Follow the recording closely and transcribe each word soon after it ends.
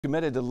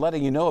Committed to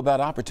letting you know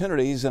about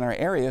opportunities in our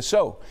area.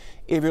 So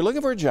if you're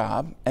looking for a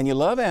job and you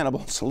love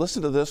animals,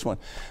 listen to this one.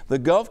 The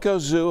Gulf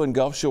Coast Zoo in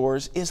Gulf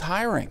Shores is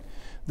hiring.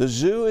 The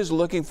zoo is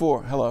looking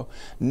for,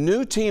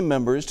 new team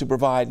members to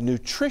provide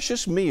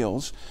nutritious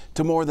meals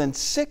to more than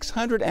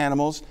 600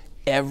 animals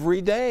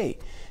every day.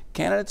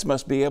 Candidates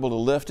must be able to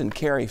lift and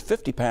carry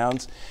 50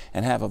 pounds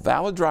and have a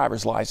valid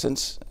driver's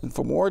license. And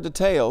for more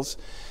details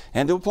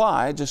and to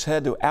apply, just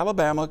head to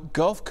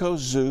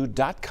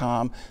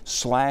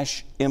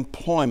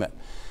alabamagulfcoastzoo.com/employment.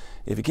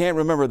 If you can't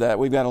remember that,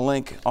 we've got a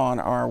link on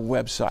our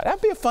website.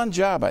 That'd be a fun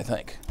job, I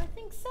think. I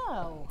think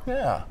so.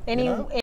 Yeah.